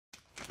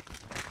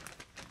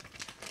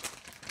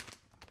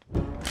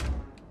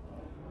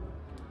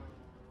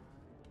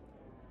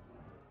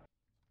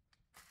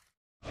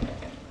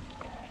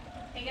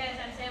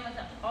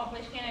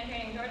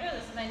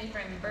family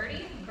friend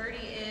Birdie. Birdie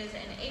is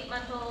an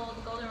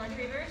 8-month-old golden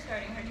retriever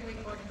starting her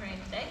 2-week board training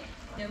today.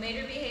 No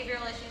major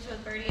behavioral issues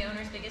with Birdie.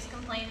 Owners' biggest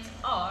complaints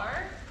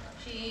are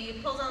she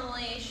pulls on the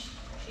leash,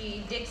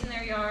 she digs in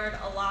their yard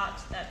a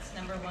lot, that's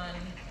number one.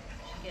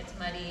 She gets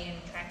muddy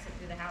and tracks it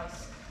through the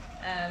house.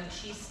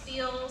 She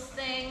steals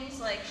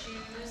things like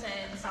shoes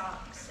and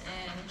socks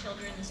and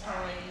children's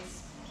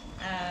toys.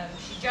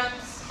 She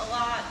jumps a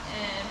lot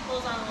and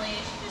pulls on the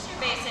leash, just your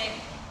basic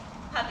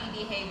puppy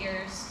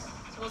behaviors.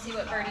 So we'll see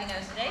what Birdie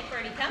knows today.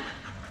 Birdie, come.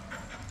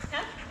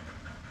 Come.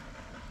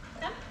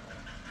 Come.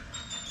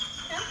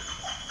 Come.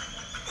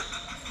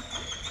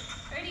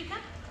 Birdie, come.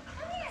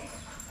 Come here.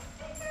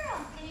 Good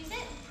girl. Can you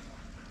sit?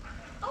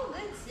 Oh,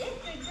 good.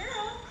 Sit. Good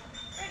girl.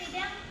 Birdie,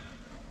 down.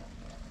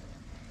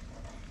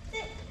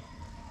 Sit.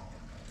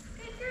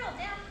 Good girl.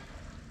 Down.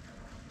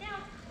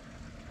 Down.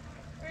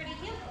 Birdie,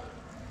 heel.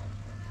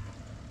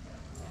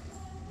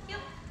 Heel.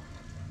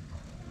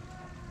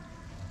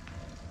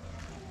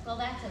 Well,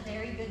 that's a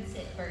very good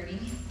sit,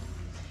 Birdie.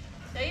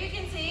 So you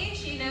can see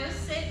she knows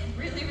sit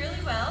really,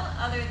 really well.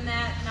 Other than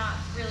that, not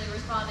really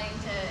responding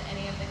to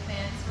any of the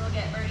commands. We'll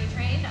get Birdie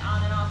trained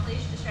on and off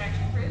leash,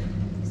 distraction proof.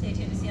 Stay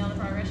tuned to see all the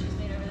progress she's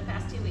made